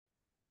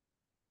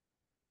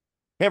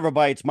Hey,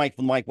 everybody, it's Mike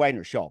from the Mike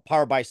Wagner Show,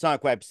 powered by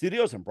Sonic Web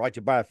Studios and brought to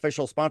you by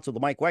official sponsor of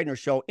the Mike Wagner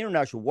Show,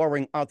 international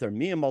warring author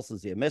Mia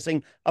Molson's The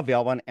Missing,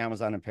 available on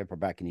Amazon and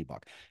paperback and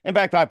ebook. And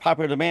backed by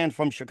popular demand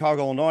from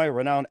Chicago, Illinois,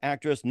 renowned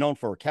actress known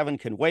for Kevin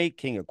Can Wait,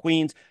 King of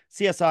Queens,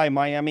 CSI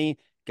Miami,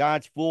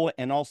 God's Fool,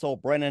 and also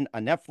Brennan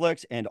on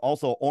Netflix, and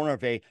also owner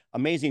of a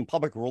amazing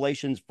public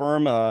relations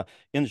firm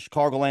in the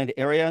Chicagoland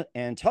area,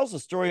 and tells the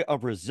story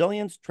of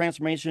resilience,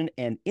 transformation,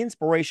 and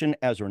inspiration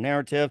as her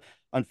narrative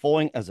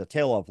unfolding as a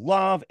tale of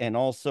love and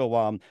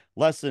also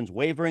lessons,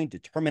 wavering,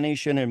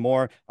 determination, and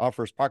more.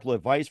 Offers practical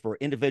advice for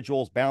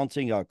individuals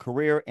balancing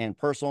career and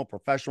personal,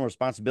 professional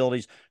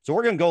responsibilities. So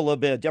we're going to go a little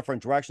bit of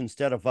different direction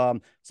instead of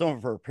some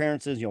of her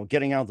appearances,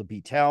 getting out of the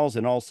details,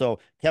 and also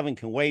Kevin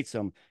Can Wait,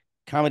 some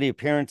comedy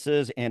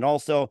appearances, and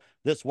also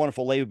this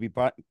wonderful lady will be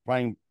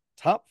providing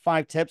top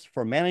 5 tips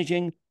for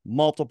managing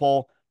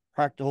multiple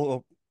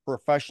practical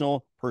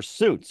professional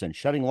pursuits and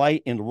shedding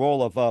light in the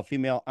role of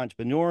female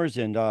entrepreneurs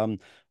and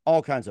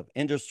all kinds of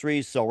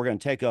industries. So we're going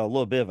to take a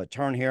little bit of a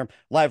turn here.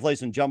 Live,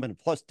 ladies and gentlemen,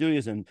 Plus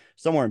Studios and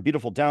somewhere in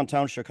beautiful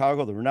downtown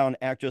Chicago, the renowned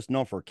actress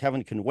known for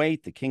Kevin Can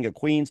Wait, the King of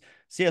Queens,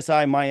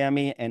 CSI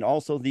Miami, and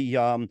also the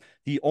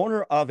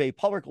owner of a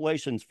public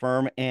relations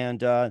firm.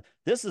 And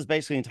this is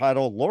basically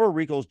entitled Laura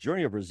Orrico's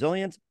Journey of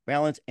Resilience,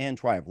 Balance, and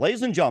Triumph.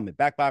 Ladies and gentlemen,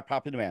 backed by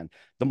popular demand,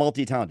 the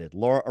multi-talented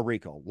Laura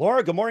Orrico.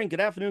 Laura, good morning, good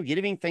afternoon, good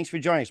evening. Thanks for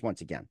joining us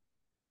once again.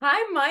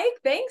 Hi, Mike.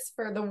 Thanks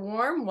for the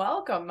warm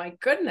welcome. My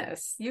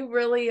goodness, you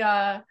really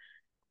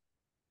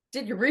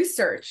did your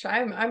research.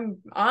 I'm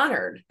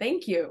honored.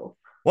 Thank you.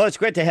 Well, it's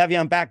great to have you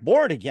on back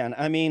board again.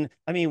 I mean,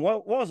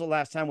 what was the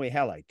last time we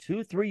had, like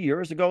 2-3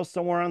 years ago,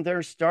 somewhere on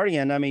there starting?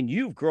 And I mean,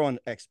 you've grown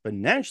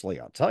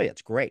exponentially. I'll tell you,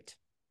 it's great.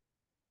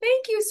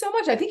 Thank you so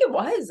much. I think it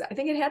was. I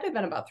think it had to have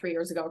been about 3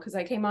 years ago because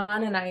I came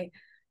on and I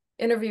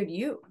interviewed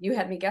you. You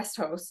had me guest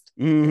host.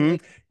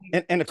 Mm-hmm.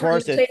 And of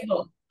course,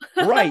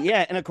 right. Yeah.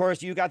 Yeah. And of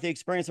course, you got the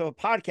experience of a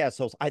podcast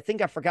host. I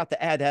think I forgot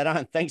to add that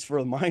on. Thanks for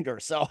the reminder.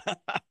 So,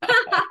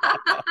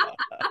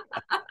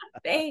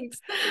 Thanks.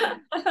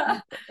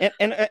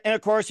 and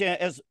of course,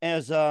 yeah,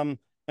 as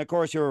of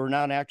course, you're a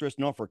renowned actress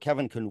known for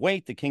Kevin Can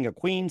Wait, The King of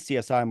Queens,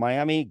 CSI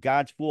Miami,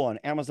 God's Fool on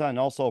Amazon, and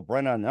also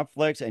Brennan on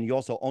Netflix. And you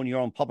also own your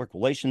own public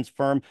relations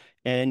firm,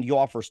 and you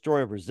offer a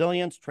story of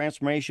resilience,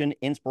 transformation,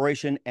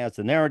 inspiration as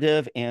the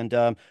narrative, and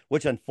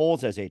which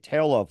unfolds as a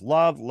tale of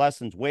love,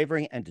 lessons,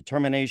 wavering, and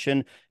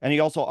determination. And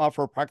you also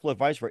offer practical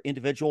advice for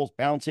individuals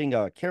balancing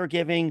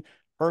caregiving,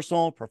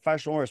 personal,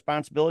 professional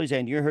responsibilities.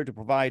 And you're here to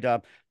provide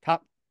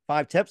top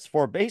 5 tips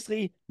for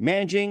basically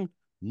managing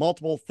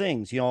multiple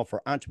things,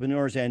 for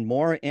entrepreneurs and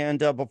more. And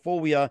before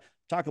we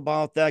talk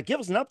about that, give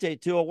us an update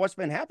to what's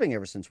been happening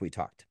ever since we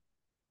talked.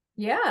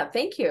 Yeah,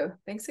 thank you.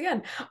 Thanks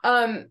again.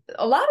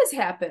 A lot has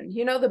happened.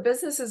 The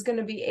business is going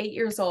to be 8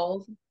 years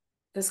old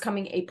this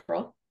coming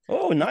April.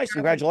 Oh, nice.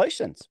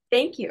 Congratulations.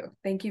 Thank you.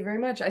 Thank you very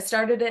much. I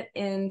started it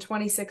in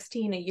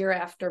 2016, a year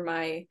after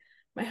my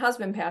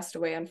husband passed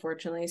away,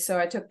 unfortunately. So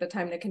I took the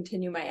time to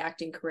continue my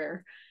acting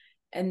career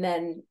and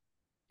then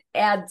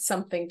add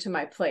something to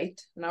my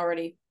plate, an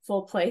already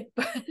full plate,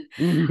 but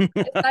you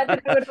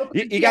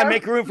got to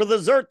make room for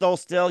dessert, though.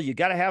 Still, you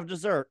got to have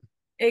dessert.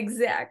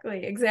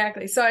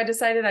 Exactly. So I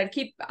decided I'd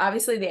keep,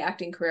 obviously, the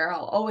acting career.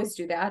 I'll always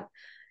do that.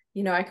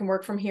 I can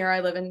work from here.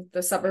 I live in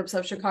the suburbs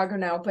of Chicago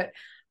now, but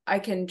I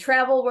can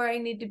travel where I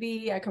need to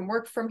be. I can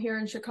work from here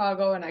in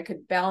Chicago, and I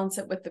could balance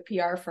it with the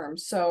PR firm.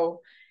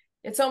 So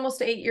it's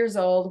almost 8 years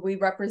old. We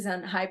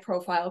represent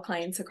high-profile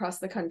clients across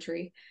the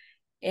country,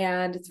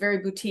 and it's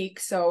very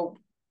boutique. So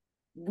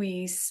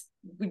we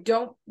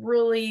don't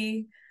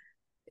really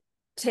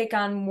take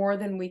on more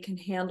than we can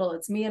handle.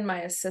 It's me and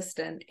my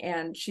assistant,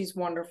 and she's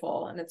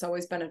wonderful. And it's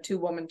always been a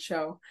 2-woman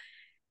show.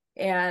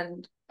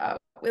 And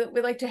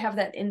we like to have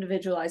that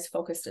individualized,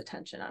 focused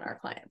attention on our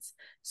clients.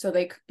 So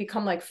they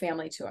become like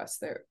family to us.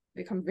 They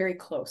become very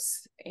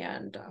close.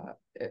 And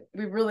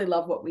we really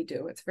love what we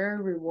do. It's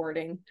very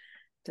rewarding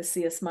to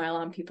see a smile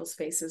on people's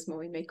faces when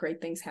we make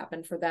great things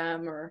happen for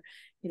them, or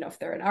if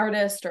they're an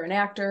artist or an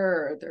actor,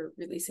 or they're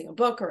releasing a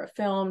book or a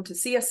film, to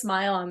see a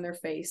smile on their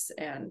face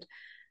and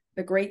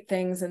the great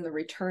things and the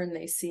return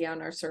they see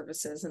on our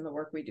services and the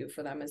work we do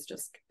for them it's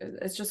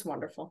just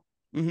wonderful.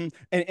 Mm-hmm.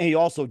 And you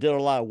also did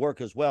a lot of work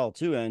as well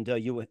too, and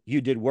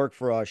you did work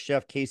for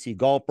Chef Casey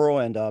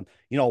Galpro, and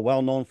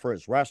well known for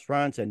his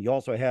restaurants, and you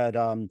also had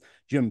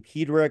Jim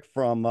Peterick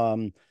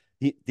from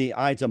the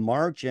Ides of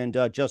March, and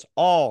just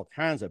all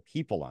kinds of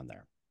people on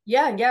there.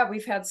 Yeah.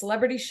 We've had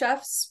celebrity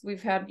chefs.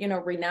 We've had,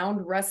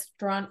 renowned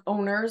restaurant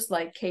owners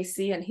like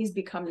Casey, and he's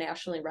become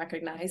nationally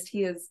recognized.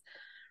 He is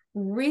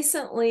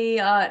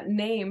recently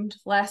named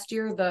last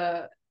year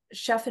the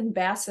chef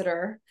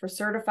ambassador for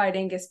certified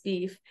Angus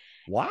beef.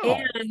 Wow.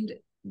 And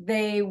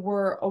they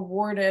were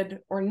awarded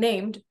or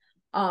named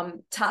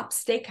top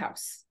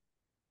steakhouse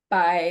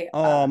by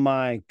oh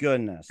my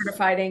goodness,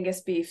 certified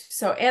Angus beef.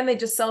 So, and they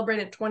just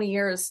celebrated 20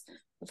 years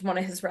with one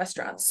of his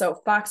restaurants. So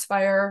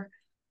Foxfire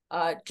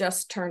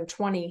just turned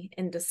 20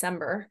 in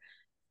December.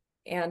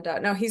 And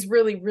no, he's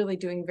really, really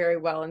doing very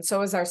well. And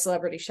so is our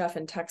celebrity chef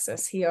in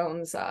Texas. He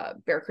owns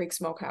Bear Creek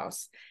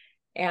Smokehouse,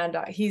 and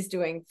he's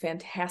doing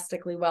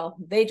fantastically well.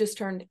 They just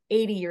turned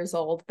 80 years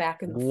old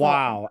back in the fall.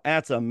 Wow,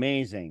 that's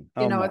amazing.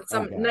 You Oh know, my, it's oh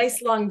some gosh.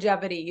 nice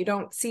longevity. You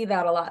don't see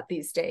that a lot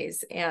these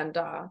days. And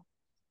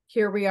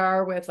here we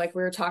are with, like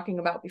we were talking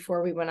about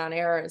before we went on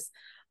air, is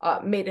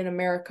made in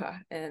America,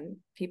 and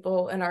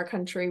people in our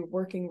country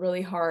working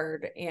really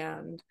hard,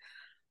 and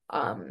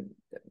um,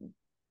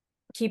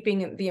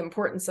 keeping the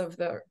importance of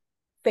the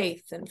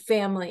faith and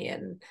family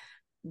and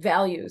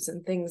values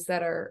and things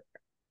that are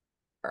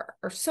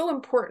so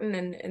important,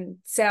 and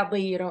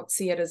sadly you don't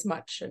see it as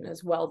much and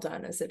as well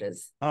done as it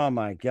is Oh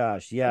my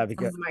gosh. Yeah, with some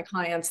because of my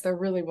clients. They're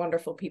really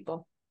wonderful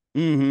people.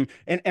 and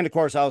of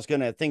course I was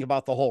gonna think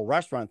about the whole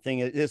restaurant thing.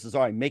 This is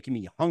already making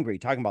me hungry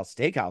talking about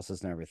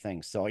steakhouses and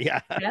everything. So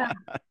yeah. Yeah,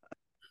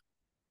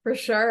 for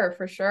sure,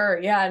 for sure.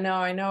 Yeah, no,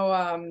 I know.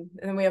 And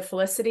then we have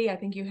Felicity. I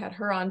think you had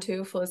her on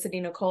too. Felicity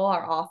Nicole,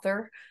 our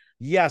author.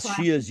 Yes,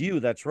 she is you.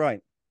 That's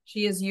right.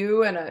 She is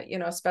you, and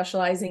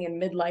specializing in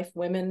midlife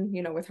women,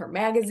 with her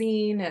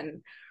magazine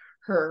and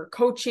her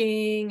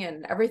coaching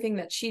and everything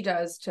that she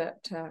does to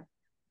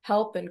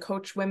help and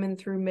coach women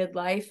through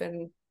midlife,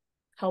 and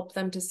help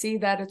them to see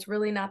that it's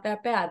really not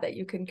that bad, that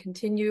you can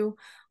continue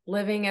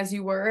living as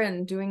you were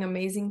and doing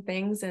amazing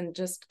things, and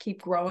just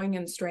keep growing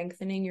and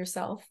strengthening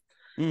yourself.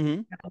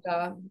 Mm-hmm.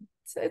 And,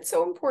 it's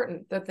so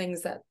important, the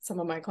things that some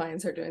of my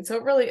clients are doing.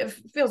 So it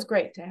feels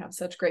great to have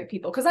such great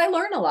people, because I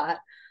learn a lot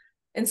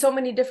in so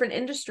many different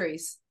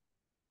industries.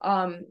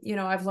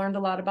 I've learned a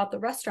lot about the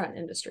restaurant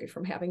industry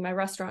from having my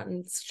restaurant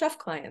and chef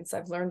clients.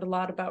 I've learned a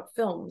lot about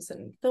films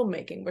and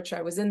filmmaking, which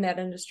I was in that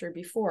industry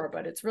before,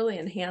 but it's really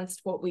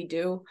enhanced what we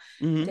do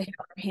Mm-hmm. to have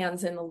our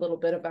hands in a little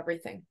bit of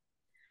everything.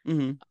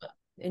 Mm-hmm.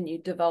 And you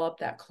develop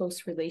that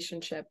close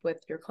relationship with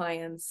your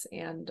clients.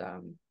 And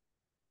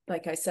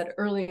like I said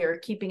earlier,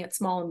 keeping it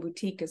small and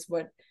boutique is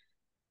what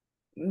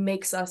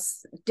makes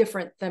us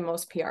different than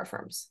most PR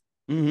firms.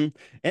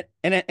 Mm-hmm.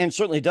 And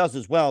certainly does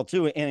as well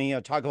too.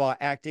 And talk about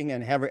acting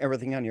and have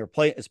everything on your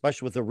plate,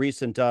 especially with the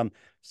recent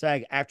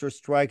SAG actors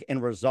strike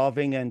and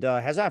resolving. And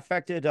has that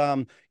affected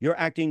your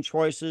acting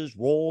choices,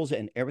 roles,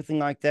 and everything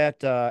like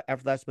that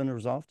after that's been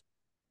resolved?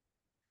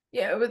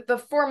 Yeah, with the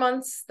 4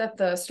 months that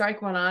the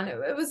strike went on,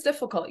 it was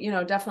difficult,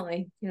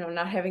 definitely,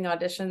 not having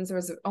auditions. There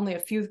was only a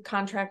few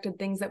contracted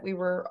things that we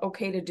were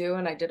okay to do,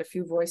 and I did a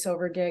few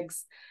voiceover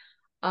gigs.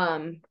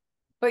 Um,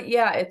 but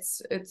yeah,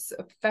 it's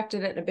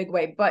affected it in a big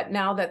way. But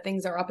now that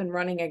things are up and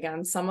running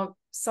again, some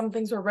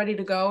things were ready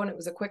to go, and it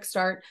was a quick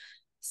start.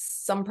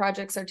 Some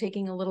projects are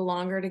taking a little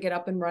longer to get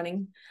up and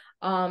running.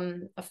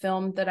 A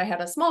film that I had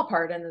a small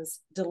part in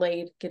is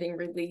delayed getting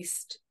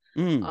released.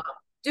 Mm. Um,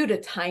 Due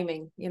to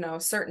timing,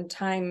 certain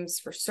times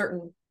for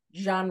certain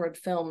genre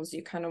films,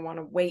 you kind of want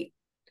to wait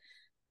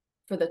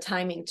for the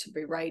timing to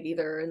be right,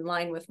 either in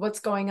line with what's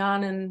going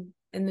on in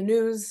the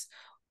news,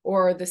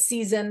 or the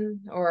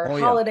season, or Oh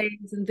yeah.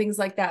 holidays and things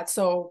like that.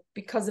 So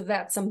because of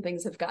that, some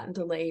things have gotten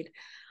delayed.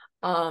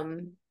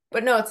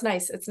 But no, it's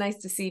nice. It's nice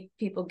to see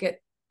people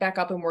get back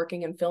up and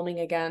working and filming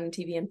again,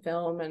 TV and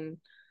film, and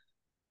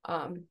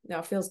no,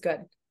 it feels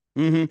good.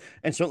 And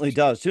certainly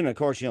does too. And of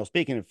course,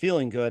 speaking of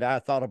feeling good, I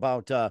thought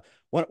about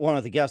one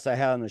of the guests I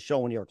had on the show,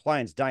 one of your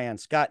clients, Diane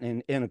Scott,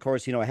 and of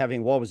course,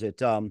 having what was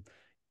it?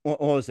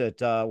 What was it?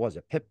 Was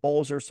it pit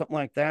bulls or something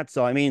like that?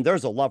 So I mean,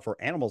 there's a love for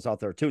animals out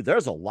there too.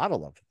 There's a lot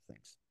of love for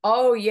things.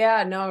 Oh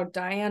yeah, no,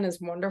 Diane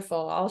is wonderful.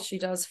 All she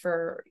does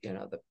for,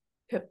 the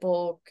pit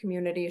bull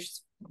community,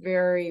 she's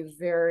very,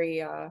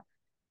 very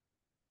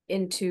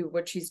into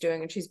what she's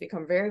doing, and she's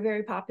become very,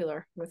 very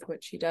popular with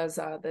what she does.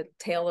 The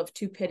Tale of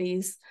Two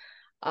Pitties.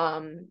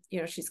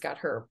 She's got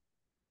her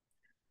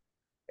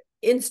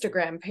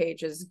Instagram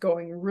page is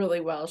going really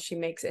well. She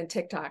makes, and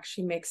TikTok,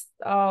 she makes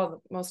the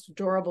most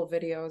adorable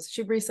videos.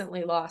 She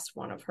recently lost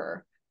one of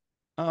her.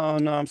 Oh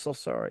no, I'm so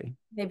sorry.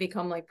 They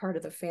become like part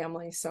of the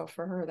family. So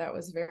for her, that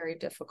was very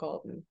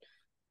difficult and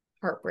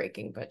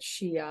heartbreaking. But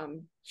she's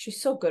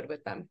so good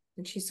with them,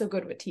 and she's so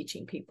good with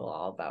teaching people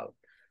all about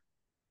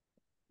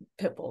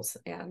pit bulls,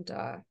 and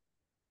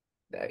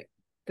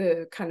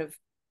the kind of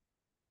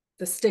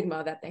the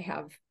stigma that they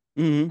have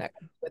Hmm. that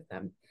comes with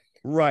them.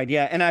 Right,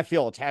 yeah, and I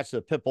feel attached to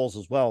the pit bulls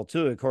as well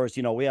too. Of course,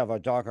 we have our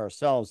dog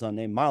ourselves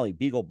named Molly,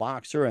 Beagle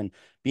Boxer, and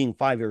being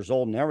 5 years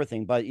old and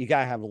everything. But you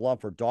gotta have a love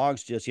for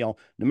dogs, just no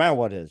matter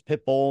what it is,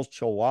 pit bulls,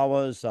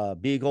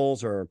 Chihuahuas,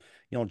 Beagles, or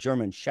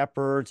German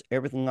Shepherds,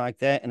 everything like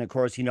that. And of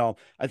course,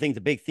 I think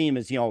the big theme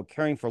is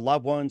caring for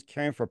loved ones,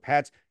 caring for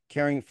pets,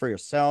 caring for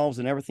yourselves,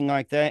 and everything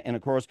like that. And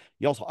of course,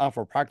 you also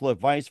offer practical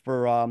advice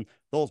for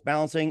those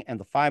balancing and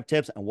the 5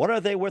 tips. And what are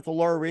they with the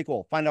Laura Orrico?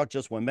 We'll find out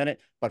just 1 minute.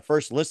 But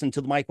first, listen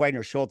to the Mike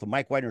Wagner Show at the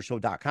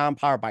MikeWagnerShow.com,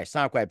 powered by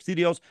SoundWeb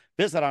Studios.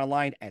 Visit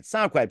online at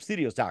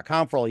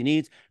SoundWebStudios.com for all your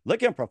needs.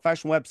 Look at a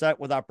professional website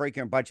without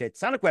breaking your budget.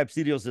 Sonic Web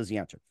Studios is the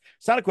answer.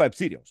 Sonic Web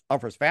Studios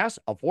offers fast,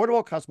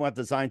 affordable custom web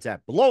designs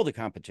that blow the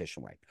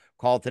competition away.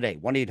 Call today,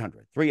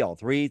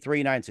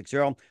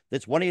 1-800-303-3960.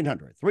 That's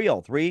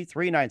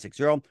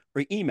 1-800-303-3960.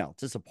 Or email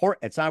to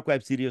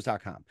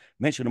support@sonicwebstudios.com.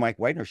 Mention the Mike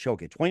Wagner Show.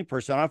 Get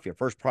 20% off your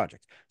first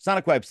project.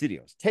 Sonic Web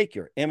Studios. Take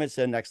your image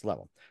to the next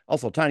level.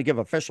 Also, time to give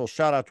an official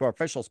shout out to our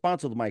official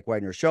sponsor of the Mike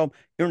Wagner Show,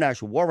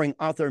 international warring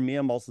author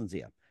Mia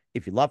Molson-Zia.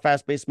 If you love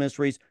fast-paced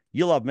mysteries,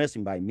 you love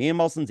Missing by Mia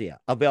Molson-Zia,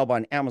 available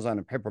on Amazon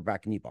in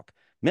paperback and ebook.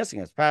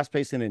 Missing is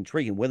fast-paced and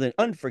intriguing with an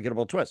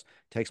unforgettable twist.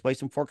 Takes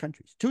place in 4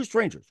 countries, 2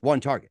 strangers, 1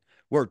 target,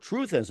 where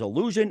truth is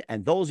illusion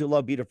and those who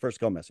love be the first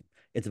go missing.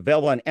 It's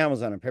available on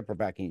Amazon in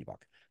paperback and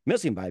ebook.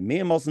 Missing by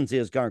Mia Molson-Zia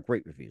has garnered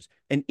great reviews.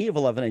 And Eve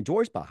 11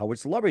 enjoys by Howard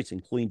celebrities,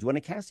 including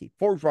Joanna Cassie,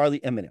 Forbes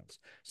Riley, and Minutes.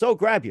 So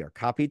grab your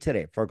copy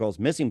today for it goes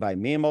Missing by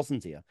Mia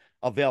Molson-Zia,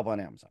 available on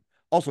Amazon.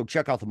 Also,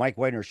 check out the Mike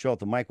Wagner Show at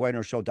the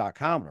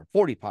MikeWagnerShow.com or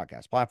 40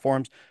 podcast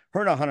platforms.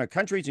 Heard in 100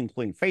 countries,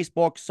 including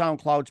Facebook,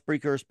 SoundCloud,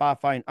 Spreaker,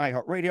 Spotify, and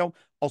iHeartRadio.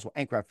 Also,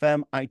 Anchor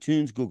FM,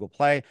 iTunes, Google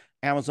Play,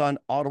 Amazon,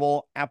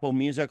 Audible, Apple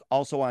Music.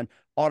 Also on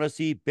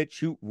Odyssey,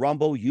 BitChute,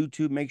 Rumble,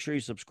 YouTube. Make sure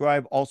you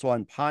subscribe. Also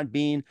on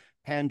Podbean,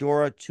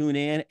 Pandora,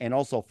 TuneIn, and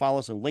also follow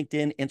us on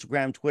LinkedIn,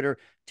 Instagram, Twitter,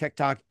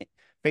 TikTok,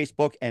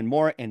 Facebook, and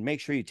more. And make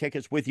sure you take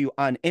us with you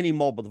on any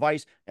mobile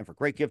device. And for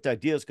great gift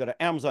ideas, go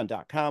to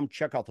Amazon.com.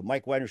 Check out the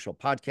Mike Wagner Show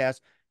podcast.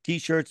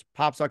 T-shirts,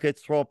 pop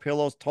sockets, throw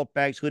pillows, tote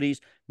bags,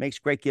 hoodies. Makes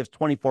great gifts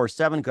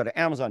 24/7. Go to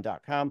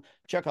Amazon.com.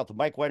 Check out the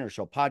Mike Wagner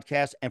Show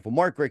podcast. And for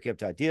more great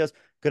gift ideas,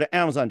 go to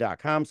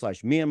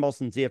Amazon.com/Mia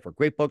Molson-Zia for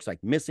great books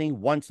like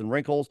Missing, Once, and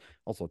Wrinkles.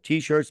 Also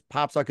T-shirts,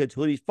 pop sockets,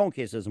 hoodies, phone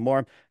cases, and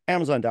more.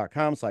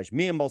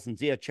 Amazon.com/Mia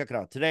Molson-Zia. Check it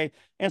out today.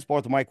 And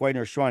support the Mike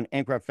Wagner Show on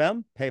Anchor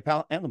FM,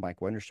 PayPal, and the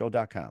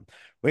MikeWagnerShow.com.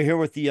 We're here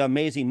with the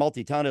amazing,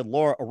 multi-talented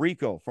Laura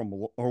Orrico from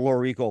Laura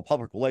Orrico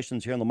Public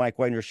Relations here on the Mike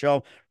Wagner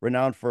Show,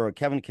 renowned for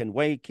Kevin Can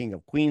Wait, King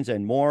of Queens,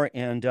 and more.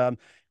 And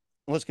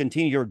let's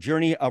continue your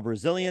journey of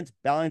resilience,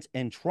 balance,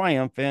 and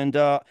triumph. And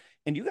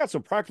you got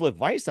some practical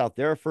advice out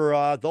there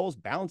for those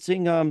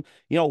balancing,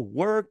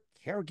 work,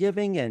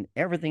 caregiving, and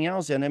everything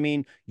else. And I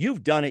mean,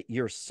 you've done it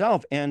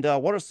yourself. And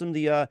what are some of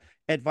the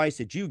advice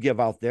that you give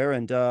out there?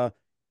 And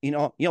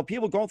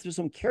people going through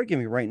some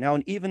caregiving right now,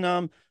 and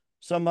even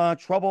some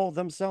trouble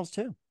themselves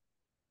too.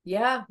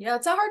 Yeah,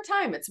 it's a hard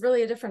time. It's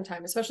really a different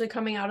time, especially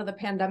coming out of the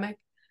pandemic.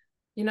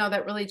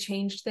 That really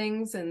changed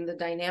things and the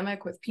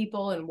dynamic with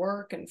people and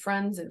work and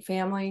friends and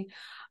family.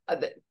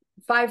 The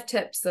 5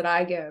 tips that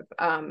I give,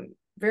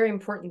 very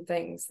important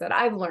things that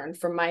I've learned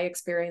from my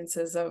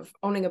experiences of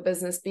owning a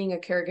business, being a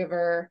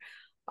caregiver,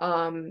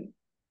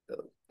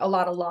 a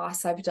lot of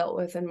loss I've dealt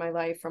with in my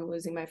life, from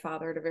losing my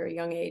father at a very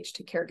young age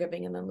to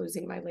caregiving and then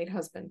losing my late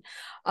husband.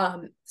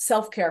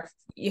 Self-care,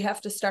 you have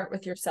to start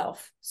with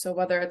yourself. So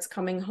whether it's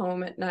coming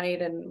home at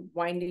night and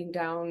winding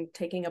down,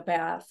 taking a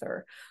bath,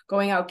 or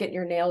going out, getting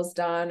your nails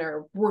done,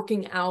 or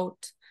working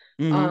out,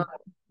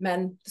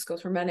 men, this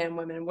goes for men and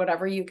women,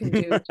 whatever you can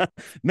do.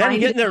 Men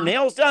getting their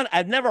nails done?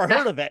 I've never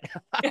heard of it.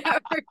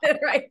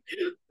 Right.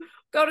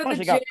 Go to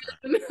the gym,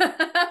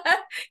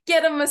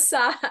 get a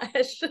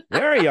massage.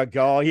 There you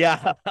go.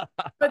 Yeah.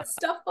 But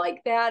stuff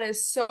like that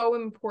is so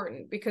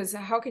important, because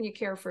how can you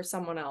care for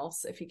someone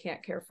else if you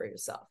can't care for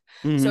yourself?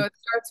 So it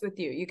starts with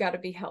you. You got to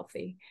be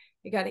healthy.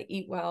 You got to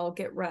eat well,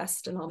 get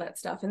rest, and all that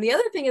stuff. And the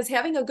other thing is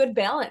having a good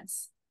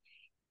balance.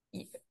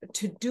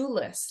 To-do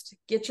list.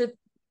 Get your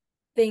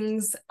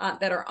things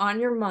that are on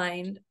your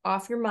mind,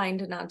 off your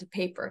mind, and onto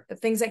paper. The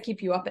things that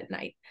keep you up at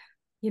night.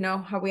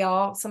 How we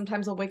all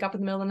sometimes will wake up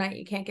in the middle of the night,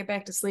 you can't get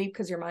back to sleep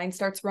because your mind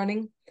starts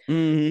running.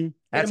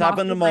 That's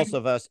happened to most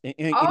of us,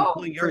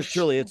 including yours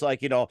truly. It's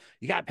like, you got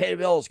to pay the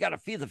bills, got to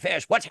feed the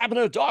fish. What's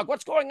happening to the dog?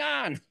 What's going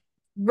on?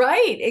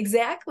 Right,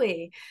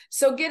 exactly.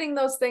 So getting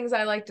those things,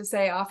 I like to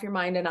say, off your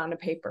mind and onto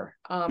paper.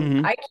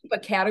 I keep a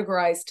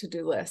categorized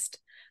to-do list.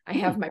 I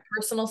have my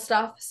personal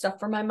stuff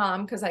for my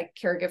mom, because I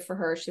caregive for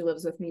her. She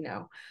lives with me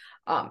now.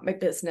 My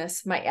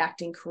business, my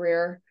acting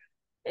career,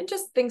 and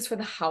just things for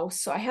the house.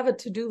 So I have a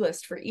to-do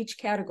list for each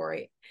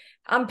category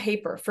on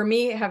paper. For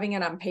me, having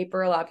it on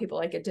paper, a lot of people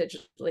like it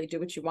digitally. Do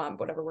what you want,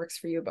 whatever works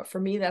for you. But for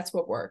me, that's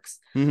what works.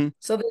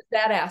 So there's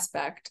that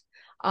aspect.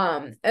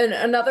 And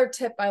another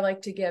tip I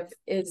like to give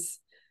is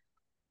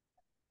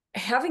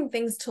having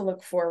things to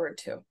look forward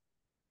to.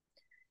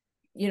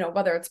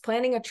 Whether it's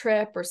planning a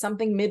trip or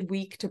something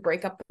midweek to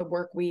break up the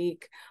work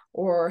week,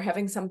 or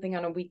having something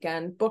on a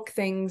weekend, book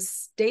things,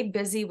 stay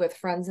busy with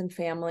friends and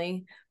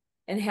family.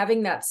 And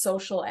having that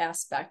social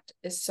aspect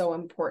is so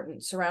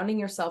important. Surrounding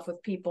yourself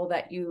with people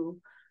that you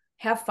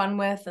have fun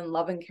with and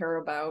love and care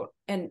about,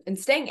 and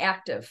staying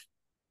active.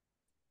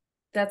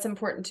 That's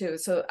important too.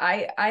 So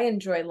I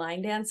enjoy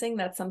line dancing.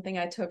 That's something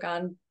I took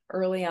on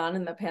early on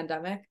in the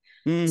pandemic.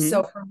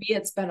 So for me,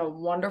 it's been a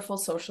wonderful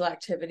social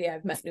activity.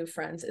 I've met new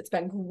friends. It's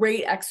been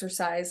great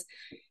exercise.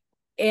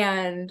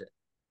 And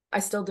I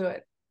still do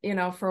it.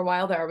 For a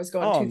while there, I was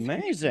going Oh, 2 3 days a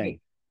amazing.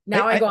 week.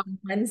 Now I I, go on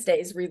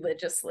Wednesdays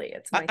religiously.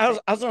 It's my I was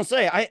thing. I was gonna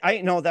say I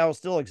didn't know that was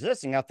still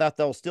existing. I thought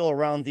that was still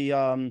around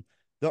the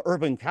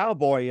urban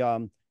cowboy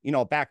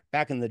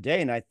back in the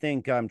day. And I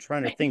think I'm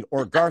trying to think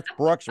or Garth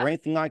Brooks or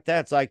anything like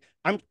that. It's like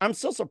I'm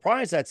still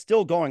surprised that's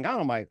still going on.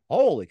 I'm like,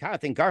 holy cow, I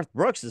think Garth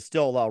Brooks is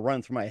still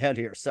running through my head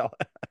here. So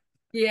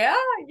Yeah,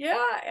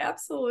 yeah,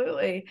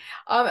 absolutely.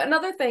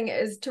 Another thing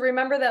is to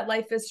remember that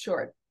life is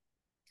short.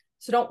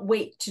 So don't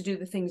wait to do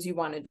the things you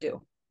want to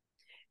do.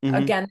 hmm.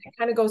 Again, it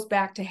kind of goes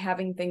back to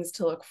having things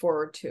to look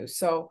forward to.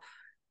 So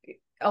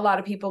a lot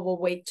of people will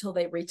wait till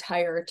they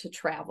retire to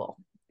travel.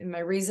 And my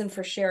reason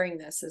for sharing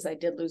this is I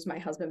did lose my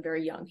husband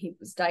very young. He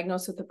was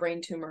diagnosed with a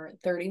brain tumor at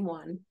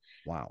 31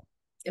 Wow.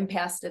 and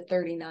passed at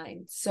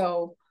 39.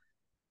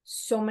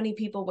 So many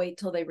people wait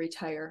till they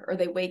retire, or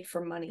they wait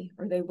for money,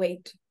 or they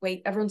wait.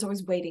 Everyone's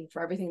always waiting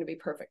for everything to be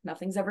perfect.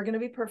 Nothing's ever going to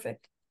be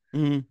perfect.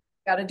 Hmm.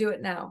 Got to do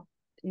it now.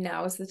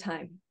 Now is the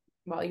time.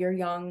 While you're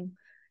young,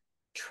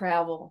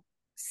 travel,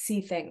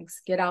 see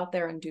things, get out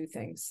there and do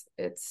things.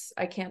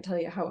 I can't tell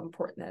you how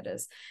important that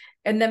is.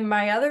 And then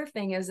my other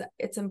thing is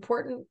it's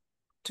important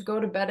to go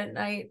to bed at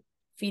night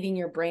feeding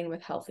your brain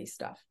with healthy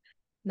stuff,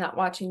 not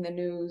watching the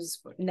news,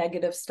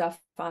 negative stuff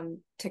on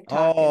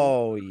TikTok and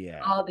Oh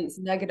yeah. all these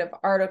negative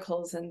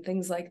articles and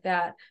things like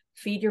that.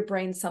 Feed your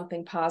brain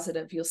something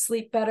positive. You'll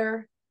sleep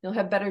better. You'll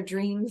have better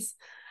dreams.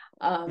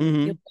 You'll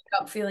Hmm. wake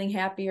up feeling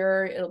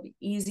happier. It'll be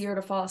easier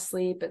to fall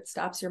asleep. It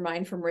stops your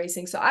mind from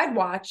racing. So I'd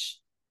watch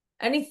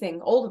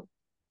anything. Old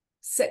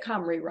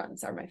sitcom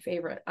reruns are my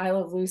favorite. I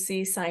Love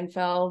Lucy,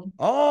 Seinfeld,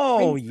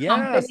 Oh, Three's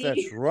yes, Company.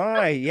 that's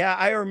right. Yeah,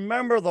 I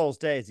remember those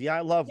days. Yeah,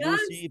 I love Yes.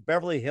 Lucy,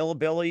 Beverly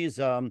Hillbillies.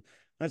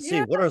 Let's see,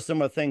 Yeah. what are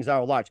some of the things I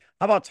would watch?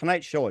 How about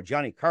Tonight Show with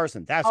Johnny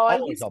Carson? That's Oh, I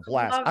always used a to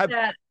blast. love I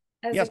that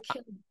as a yes,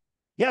 kid.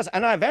 yes,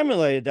 and I've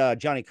emulated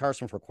Johnny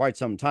Carson for quite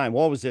some time.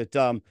 What was it?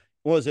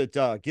 Was it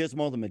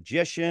Gizmo the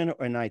Magician?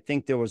 And I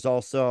think there was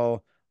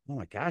also, oh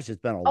my gosh, it's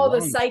been a Oh, the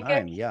long psychic.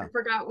 time. Yeah. I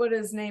forgot what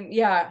his name.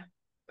 Yeah.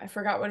 I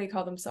forgot what he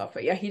called himself,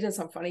 but yeah, he did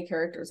some funny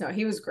characters. No,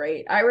 he was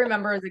great. I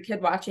remember as a kid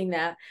watching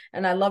that,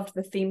 and I loved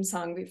the theme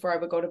song before I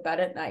would go to bed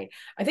at night.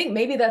 I think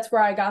maybe that's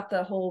where I got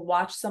the whole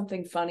watch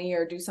something funny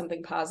or do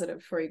something positive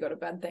before you go to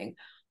bed thing,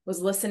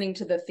 was listening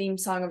to the theme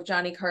song of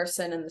Johnny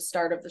Carson and the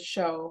start of the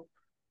show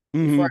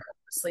before I Hmm. went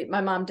to sleep.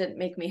 My mom didn't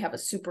make me have a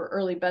super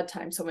early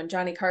bedtime, so when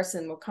Johnny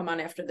Carson would come on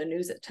after the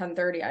news at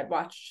 10:30, I'd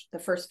watch the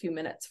first few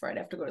minutes before I'd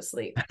have to go to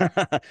sleep.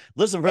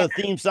 Listen for the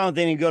theme song,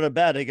 then you go to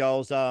bed. It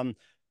goes,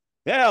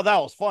 yeah, that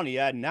was funny,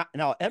 Ed. Now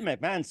Ed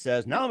McMahon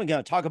says, now I'm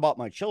going to talk about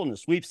my children, the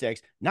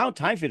sweepstakes. Now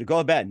time for you to go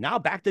to bed. Now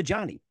back to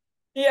Johnny.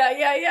 Yeah,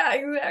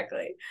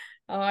 exactly.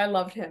 Oh, I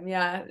loved him.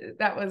 Yeah,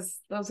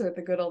 those are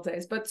the good old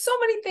days. But so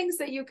many things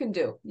that you can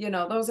do.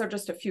 Those are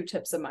just a few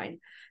tips of mine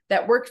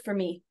that worked for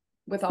me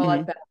with all Hmm.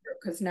 I've been through,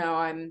 because now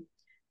I'm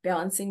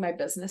balancing my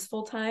business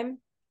full time.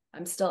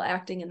 I'm still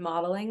acting and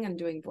modeling and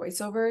doing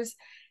voiceovers,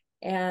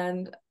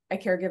 and I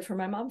caregive for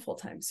my mom full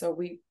time. So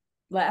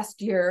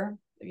last year,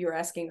 you were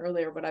asking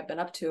earlier what I've been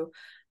up to.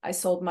 I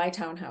sold my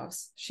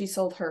townhouse. She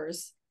sold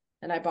hers,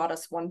 and I bought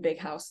us one big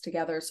house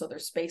together. So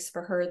there's space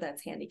for her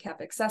that's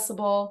handicap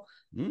accessible.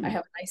 I Mm.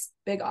 have a nice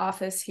big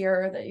office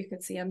here that you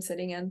can see I'm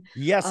sitting in.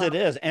 Yes, Um, it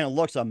is. And it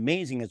looks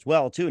amazing as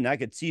well, too. And I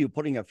could see you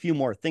putting a few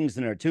more things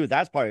in there, too.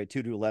 That's probably a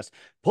to-do list.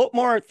 Put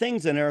more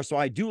things in there so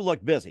I do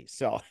look busy.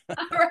 So,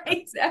 right,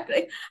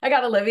 exactly. I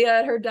got Olivia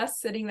at her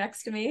desk sitting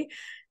next to me.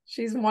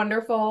 She's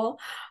wonderful.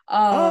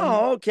 Um,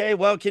 oh, okay.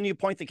 Well, can you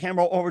point the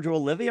camera over to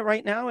Olivia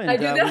right now? I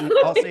And do we can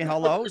all say that.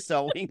 hello.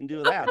 So we can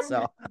do that.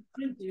 So,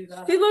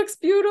 She looks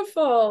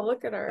beautiful.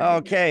 Look at her.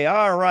 okay.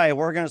 All right.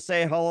 We're going to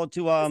say hello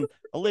to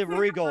Olivia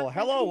Regal.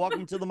 Hello.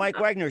 Welcome to the Mike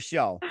Wagner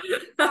Show.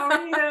 How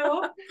are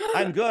you?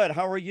 I'm good.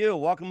 How are you?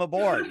 Welcome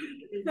aboard.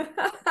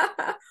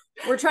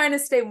 We're trying to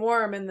stay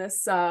warm in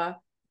this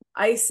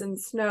ice and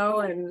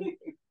snow and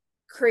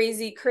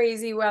crazy,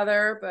 crazy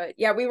weather. But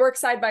yeah, we work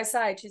side by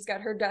side. She's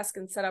got her desk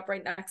and set up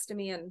right next to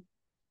me, and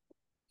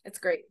it's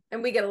great.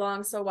 And we get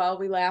along so well.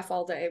 We laugh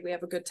all day. We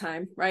have a good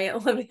time, right,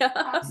 Olivia?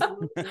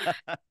 Absolutely.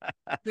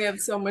 We have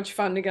so much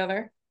fun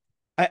together.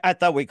 I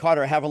thought we caught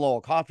her having a little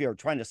coffee or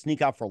trying to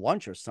sneak out for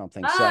lunch or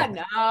something. So,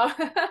 No.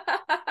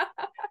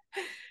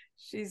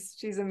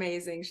 She's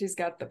amazing. She's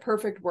got the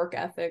perfect work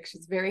ethic.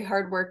 She's very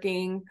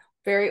hardworking,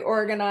 very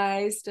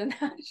organized, and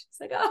she's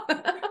like, oh,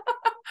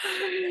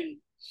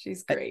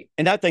 she's great.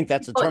 and I think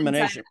that's Well, inside.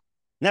 determination.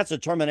 That's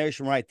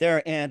determination right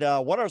there. And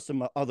what are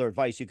some other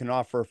advice you can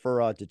offer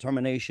for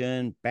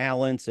determination,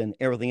 balance, and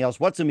everything else?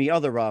 What's some of the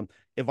other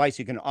advice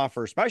you can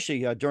offer,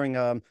 especially during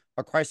a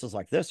crisis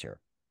like this here?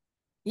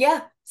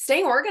 Yeah,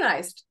 staying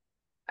organized.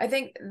 I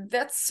think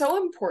that's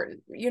so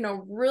important.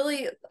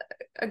 Really,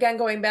 again,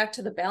 going back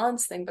to the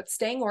balance thing, but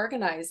staying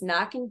organized,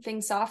 knocking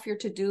things off your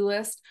to-do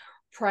list,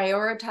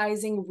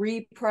 prioritizing,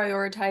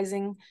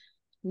 reprioritizing,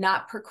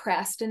 not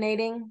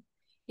procrastinating.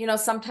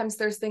 Sometimes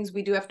there's things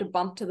we do have to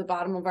bump to the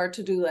bottom of our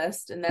to-do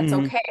list, and that's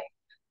Hmm. okay.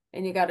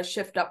 And you got to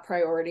shift up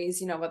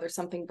priorities, whether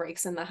something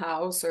breaks in the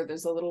house or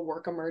there's a little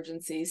work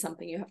emergency,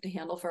 something you have to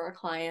handle for a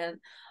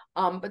client.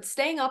 But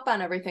staying up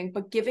on everything,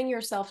 but giving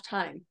yourself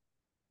time,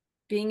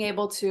 being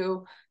able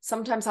to,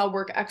 sometimes I'll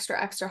work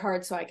extra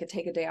hard so I could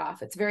take a day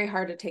off. It's very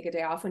hard to take a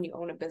day off when you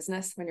own a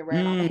business, when you're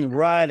wearing all the hats.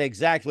 Right,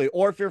 exactly.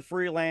 Or if you're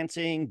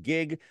freelancing,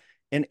 gig,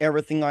 and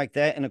everything like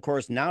that. And of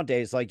course,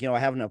 nowadays, like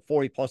having a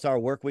 40+ hour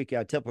work week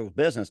at a typical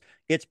business,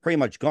 it's pretty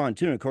much gone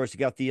too. And of course, you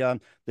got the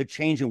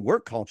change in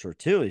work culture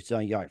too. It's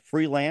you got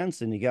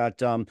freelance and you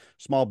got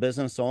small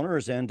business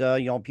owners and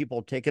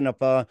people taking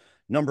up a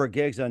number of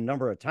gigs and a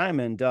number of time.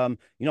 And the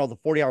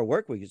 40-hour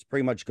work week is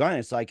pretty much gone.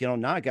 It's like,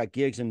 now I got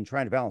gigs and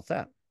trying to balance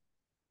that.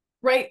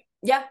 Right.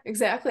 Yeah,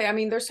 exactly. I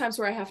mean, there's times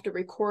where I have to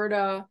record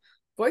a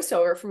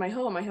voiceover from my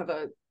home. I have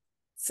a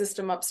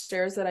system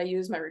upstairs that I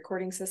use, my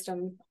recording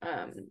system.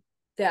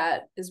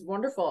 That is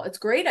wonderful. It's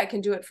great. I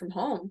can do it from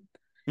home.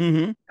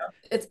 Mm-hmm.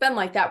 It's been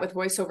like that with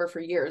voiceover for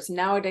years.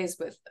 Nowadays,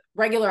 with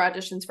regular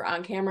auditions for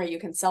on camera, you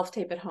can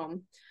self-tape at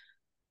home,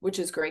 which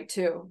is great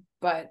too.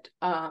 But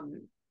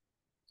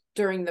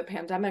during the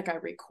pandemic, I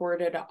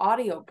recorded an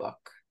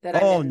audiobook that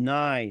I made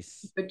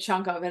Nice. a good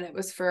chunk of, and it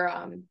was for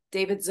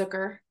David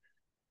Zucker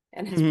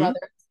and his brother.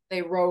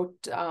 They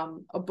wrote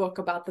a book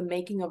about the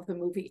making of the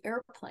movie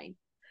Airplane.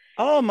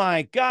 Oh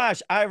my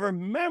gosh, I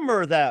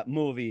remember that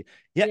movie.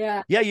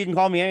 Yeah, you can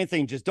call me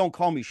anything, just don't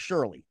call me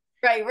Shirley.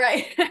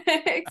 Right.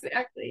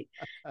 Exactly.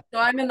 So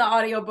I'm in the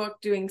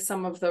audiobook doing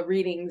some of the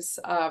readings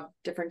of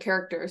different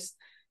characters.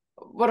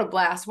 What a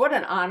blast. What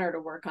an honor to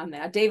work on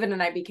that. David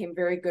and I became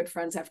very good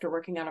friends after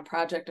working on a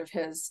project of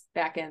his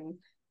back in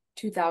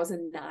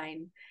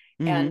 2009.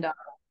 And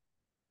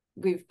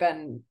we've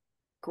been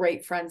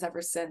great friends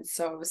ever since.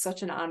 So it was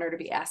such an honor to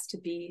be asked to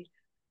be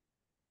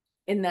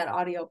in that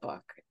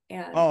audiobook.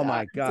 And oh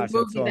my gosh, it's a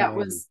movie that's so that amazing.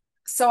 was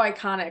so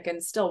iconic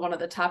and still one of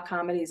the top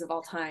comedies of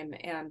all time,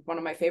 and one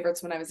of my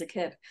favorites when I was a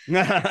kid. We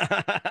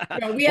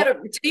had a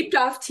taped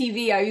off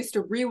TV. I used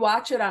to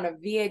rewatch it on a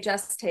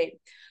VHS tape.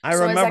 I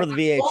remember the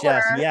VHS.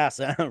 Older, yes.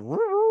 right.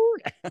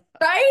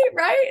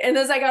 And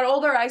as I got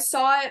older, I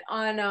saw it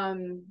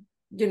on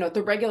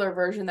the regular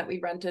version that we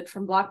rented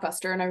from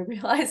Blockbuster, and I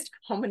realized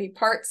how many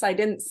parts I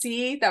didn't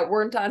see that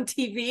weren't on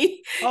TV.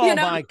 Oh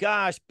my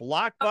gosh,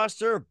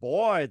 Blockbuster,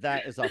 boy,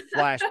 that is a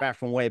flashback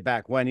from way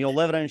back when.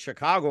 Living in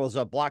Chicago was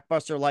a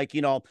Blockbuster, like,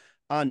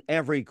 on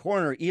every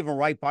corner, even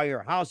right by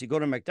your house. You go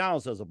to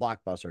McDonald's, there's a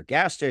Blockbuster,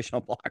 gas station,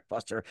 a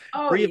Blockbuster.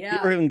 Oh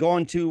yeah. You're even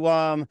going to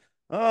oh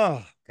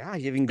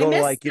god, you even go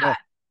to like,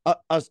 a,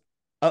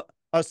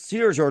 a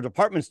Sears or a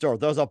department store.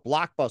 There's a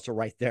Blockbuster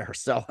right there.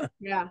 So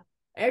yeah.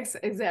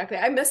 Exactly.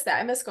 I miss that.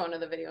 I miss going to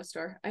the video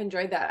store. I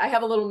enjoyed that. I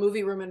have a little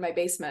movie room in my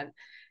basement,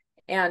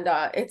 and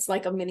it's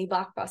like a mini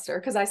Blockbuster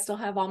because I still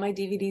have all my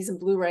DVDs and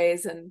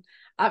Blu-rays, and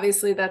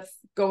obviously that's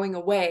going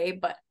away,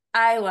 but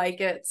I like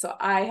it. So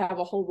I have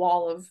a whole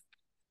wall of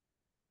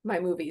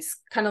my movies,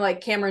 kind of like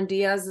Cameron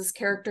Diaz's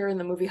character in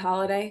the movie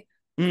Holiday.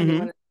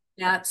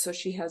 So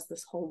she has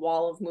this whole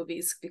wall of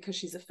movies because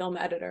she's a film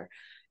editor.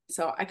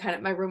 So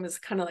my room is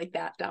kind of like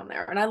that down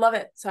there, and I love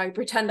it. So I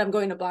pretend I'm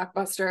going to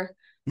Blockbuster,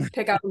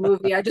 pick out a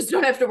movie. I just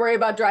don't have to worry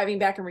about driving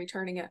back and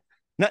returning it.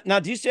 Now,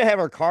 do you still have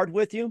her card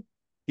with you?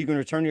 You can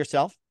return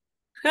yourself?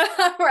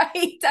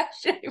 Right.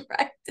 Actually,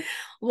 right.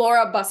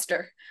 Laura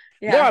Buster.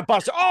 Yeah. Laura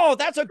Buster. Oh,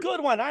 that's a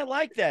good one. I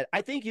like that.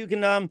 I think you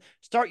can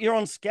start your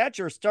own sketch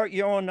or start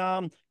your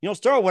own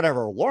start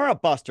whatever. Laura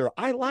Buster.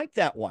 I like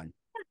that one.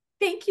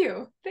 Thank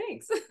you.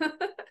 Thanks.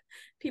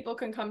 People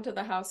can come to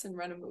the house and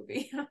rent a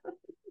movie.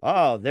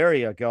 Oh, there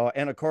you go.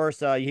 And of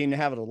course, you can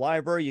have it at the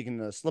library. You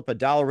can slip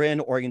 $1 in,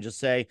 or you can just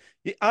say,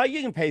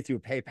 you can pay through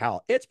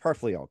PayPal. It's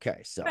perfectly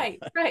okay. So right.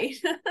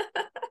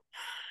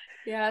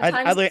 Yeah,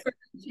 times have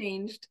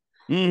changed.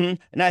 And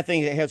I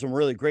think it has some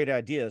really great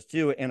ideas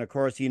too. And of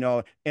course,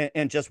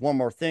 and just one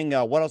more thing,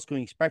 what else can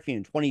we expect from you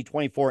in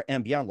 2024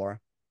 and beyond, Laura?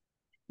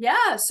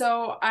 Yeah,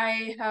 so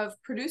I have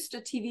produced a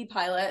TV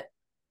pilot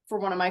for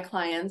one of my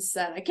clients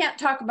that I can't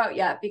talk about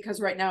yet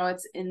because right now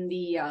it's in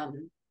the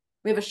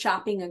we have a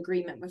shopping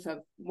agreement with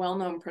a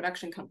well-known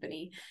production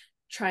company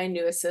trying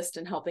to assist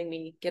in helping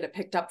me get it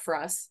picked up for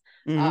us,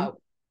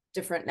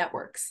 different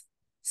networks.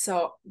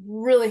 So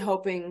really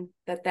hoping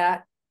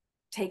that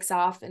takes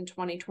off in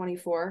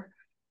 2024.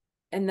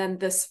 And then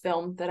this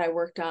film that I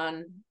worked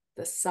on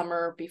the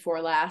summer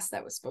before last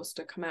that was supposed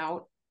to come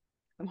out,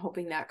 I'm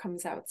hoping that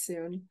comes out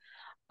soon.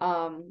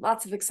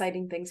 Lots of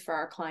exciting things for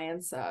our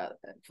clients.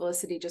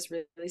 Felicity just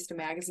released a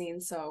magazine,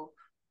 so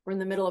we're in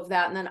the middle of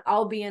that. And then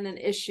I'll be in an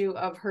issue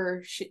of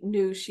her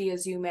new She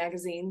Is You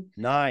magazine.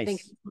 Nice. I think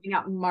it's coming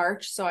out in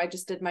March. So I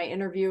just did my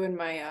interview and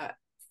my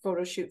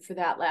photo shoot for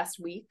that last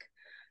week.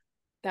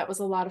 That was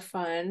a lot of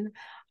fun.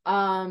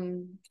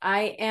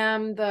 I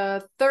am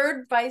the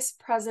third vice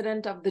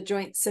president of the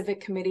Joint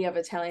Civic Committee of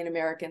Italian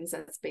Americans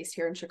that's based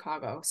here in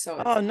Chicago. So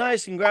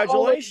nice.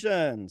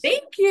 Congratulations.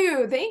 Thank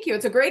you.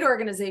 It's a great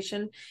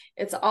organization.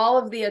 It's all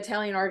of the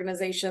Italian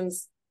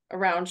organizations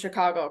around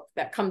Chicago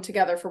that come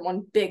together for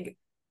one big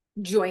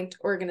joint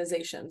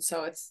organization.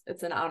 So it's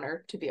an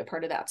honor to be a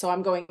part of that. So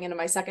I'm going into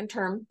my second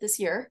term this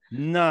year.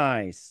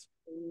 Nice.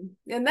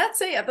 And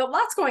that's it. But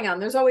lots going on.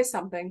 There's always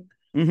something.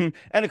 And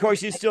of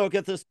course, you still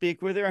get to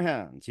speak with your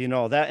hands, you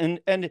know that, and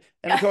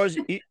Yeah. of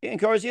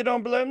course, you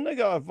don't blame the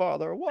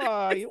Godfather.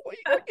 Why? You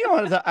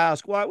wanted to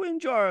ask why we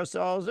enjoy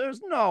ourselves.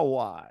 There's no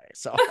why.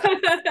 So,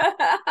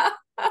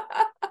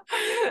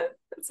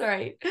 That's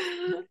right.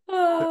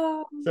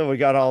 Oh. so we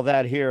got all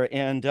that here,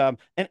 and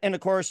of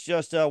course,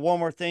 just one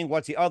more thing.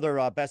 What's the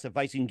other best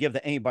advice you can give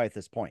to anybody at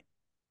this point?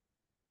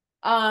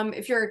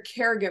 If you're a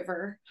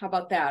caregiver, how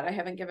about that? I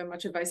haven't given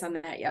much advice on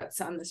that yet. It's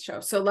on this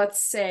show. So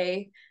let's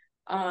say,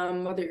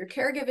 whether you're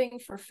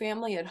caregiving for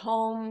family at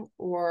home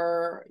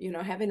or,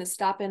 having to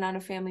stop in on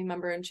a family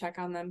member and check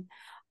on them,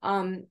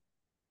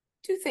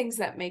 do things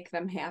that make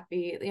them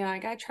happy.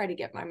 Like I try to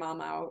get my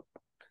mom out,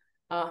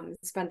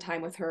 spend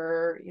time with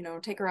her,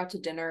 take her out to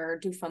dinner,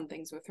 do fun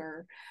things with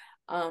her.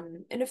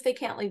 And if they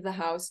can't leave the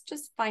house,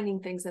 just finding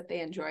things that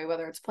they enjoy,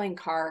 whether it's playing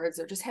cards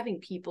or just having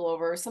people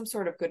over, some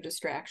sort of good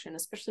distraction,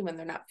 especially when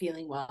they're not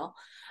feeling well.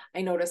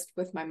 I noticed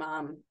with my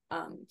mom,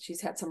 she's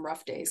had some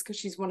rough days because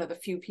she's one of the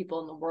few people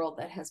in the world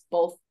that has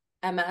both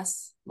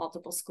MS,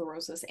 multiple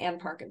sclerosis, and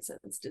Parkinson's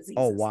Oh, diseases.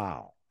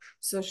 wow.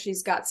 So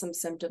she's got some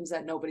symptoms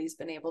that nobody's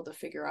been able to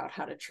figure out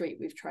how to treat.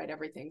 We've tried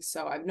everything.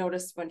 So I've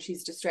noticed when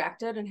she's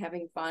distracted and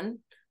having fun,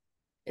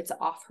 it's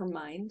off her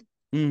mind.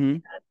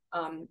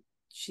 Mm-hmm.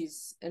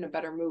 She's in a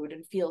better mood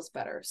and feels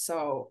better.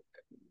 So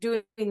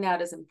doing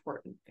that is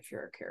important if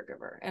you're a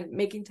caregiver, and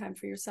making time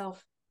for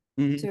yourself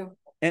too.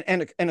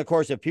 And of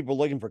course, if people are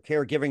looking for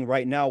caregiving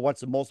right now, what's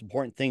the most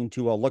important thing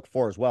to look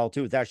for as well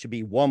too? That should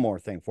be one more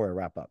thing for a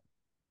wrap up.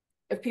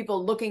 If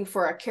people looking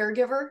for a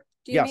caregiver,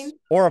 do you Yes, mean?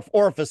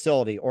 or a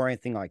facility or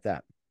anything like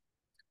that.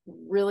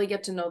 Really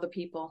get to know the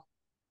people,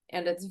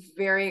 and it's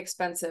very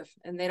expensive,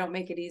 and they don't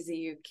make it easy.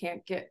 You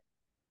can't get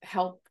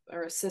help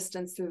or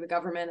assistance through the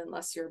government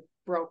unless you're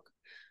broke.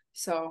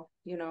 So,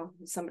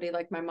 somebody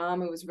like my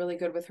mom who was really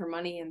good with her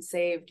money and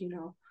saved,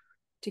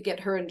 to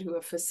get her into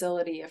a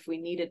facility if we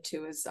needed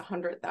to is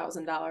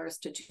 $100,000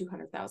 to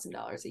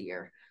 $200,000 a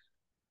year.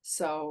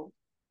 So,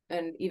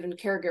 and even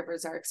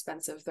caregivers are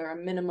expensive. They're a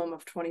minimum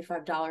of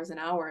 $25 an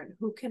hour. And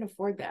who can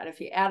afford that?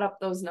 If you add up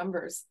those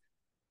numbers,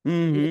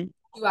 Mm-hmm.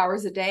 2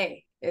 hours a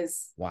day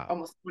is Wow.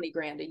 almost 20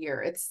 grand a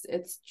year. It's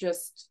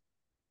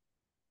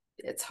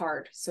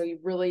hard. So you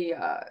really,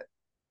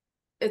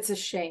 it's a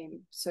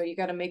shame. So you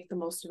got to make the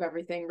most of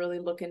everything. Really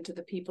look into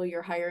the people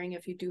you're hiring.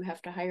 If you do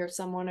have to hire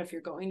someone, if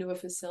you're going to a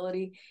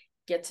facility,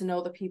 get to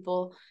know the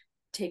people,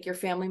 take your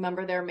family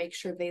member there, make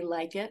sure they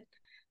like it,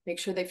 make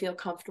sure they feel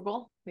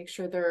comfortable, make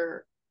sure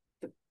the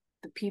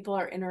people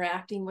are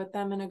interacting with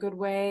them in a good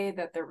way,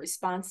 that their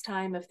response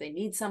time, if they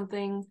need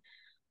something,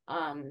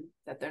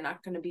 that they're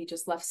not going to be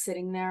just left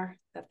sitting there,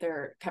 that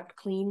they're kept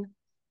clean.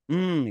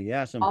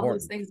 Yes, All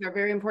those important. things are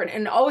very important.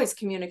 And always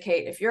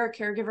communicate. If you're a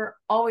caregiver,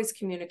 always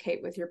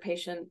communicate with your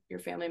patient, your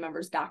family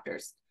members,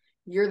 doctors.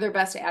 You're their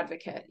best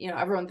advocate.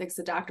 Everyone thinks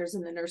the doctors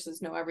and the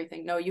nurses know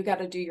everything. No, you got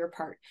to do your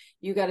part.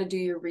 You got to do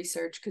your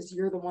research because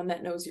you're the one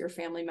that knows your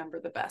family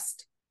member the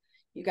best.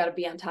 You got to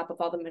be on top of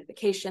all the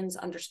medications,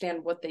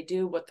 understand what they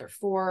do, what they're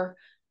for.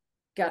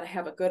 Got to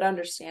have a good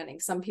understanding.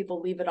 Some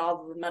people leave it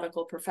all to the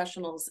medical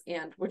professionals,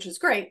 and which is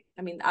great.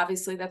 I mean,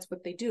 obviously that's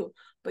what they do,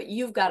 but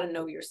you've got to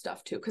know your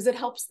stuff too, because it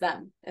helps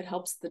them. It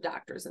helps the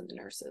doctors and the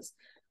nurses.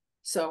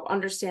 So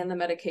understand the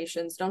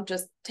medications. Don't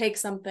just take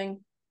something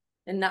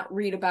and not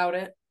read about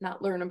it,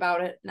 not learn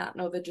about it, not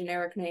know the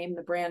generic name,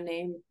 the brand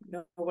name,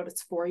 know what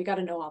it's for. You got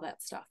to know all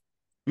that stuff.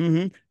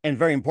 And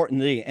very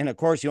importantly, and of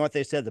course, you know what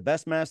they said the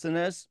best medicine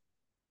is?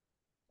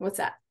 What's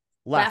that?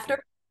 Laughter.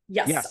 Laughter?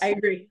 Yes, I Yes.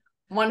 agree.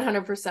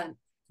 100%.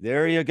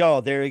 There you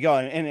go. There you go.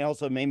 And it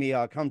also made me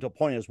come to a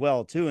point as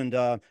well, too. And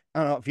I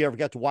don't know if you ever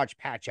got to watch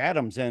Patch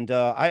Adams. And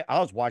I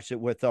was watching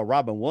it with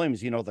Robin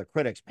Williams, the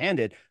critics panned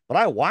it. But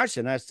I watched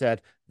it and I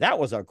said, that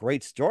was a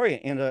great story.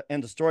 And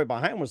the story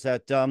behind was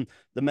that the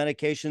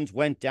medications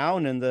went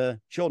down and the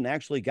children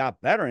actually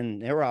got better.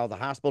 And they were out of the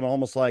hospital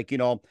almost like,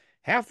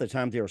 half the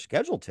time they were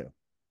scheduled to.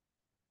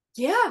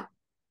 Yeah,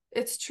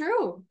 it's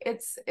true.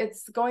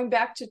 It's going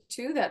back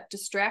to that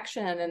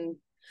distraction and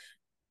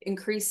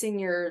increasing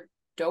your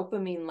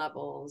dopamine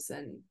levels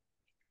and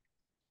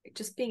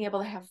just being able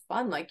to have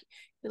fun. Like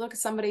you look at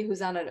somebody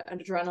who's on an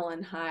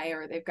adrenaline high,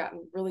 or they've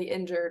gotten really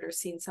injured or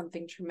seen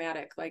something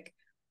traumatic. Like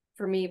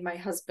for me, my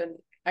husband,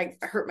 I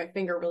hurt my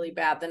finger really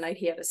bad the night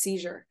he had a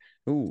seizure.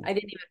 Ooh. I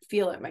didn't even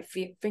feel it. My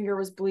finger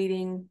was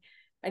bleeding.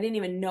 I didn't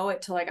even know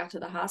it till I got to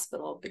the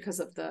hospital because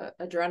of the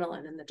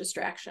adrenaline and the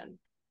distraction.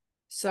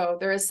 So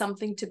there is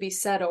something to be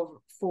said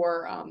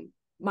for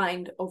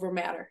mind over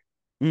matter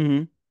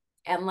Mm-hmm.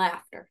 and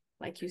laughter,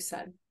 like you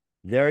said.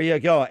 There you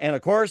go. And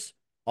of course,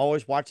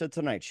 always watch the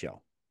Tonight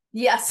Show.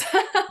 Yes.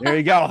 There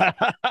you go.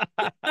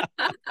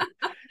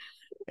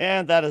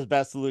 And that is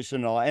best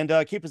solution.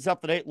 And keep us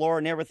up to date, Laura,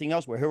 and everything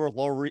else. We're here with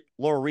Laura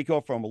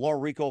Orrico from Laura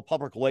Orrico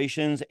Public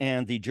Relations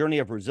and the Journey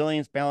of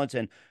Resilience, Balance,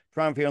 and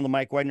Triumph here on the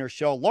Mike Wagner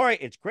Show. Laura,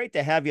 it's great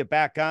to have you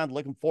back on.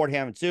 Looking forward to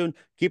having you soon.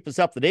 Keep us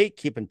up to date.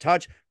 Keep in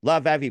touch.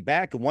 Love to have you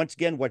back. And once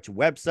again, what's your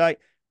website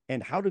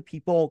and how do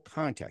people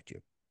contact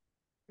you?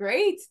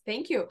 Great.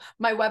 Thank you.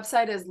 My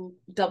website is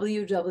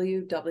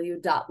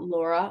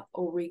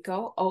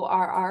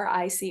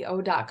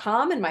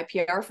www.lauraorrico.com, and my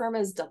PR firm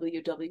is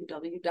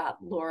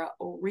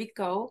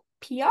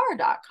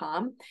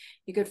www.lauraorricopr.com.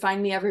 You could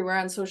find me everywhere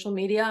on social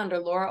media under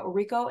Laura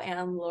Orrico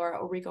and Laura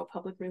Orrico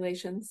Public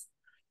Relations.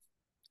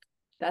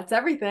 That's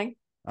everything.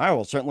 I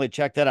will certainly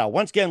check that out.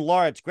 Once again,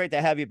 Laura, it's great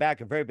to have you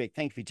back. A very big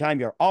thank you for your time.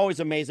 You're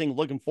always amazing.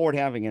 Looking forward to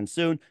having you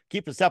soon.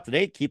 Keep us up to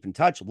date. Keep in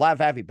touch. Love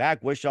to have you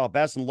back. Wish you all the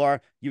best. And Laura,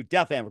 you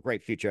definitely have a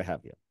great future ahead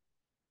of you.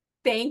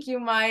 Thank you,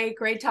 Mike.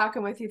 Great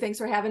talking with you. Thanks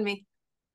for having me.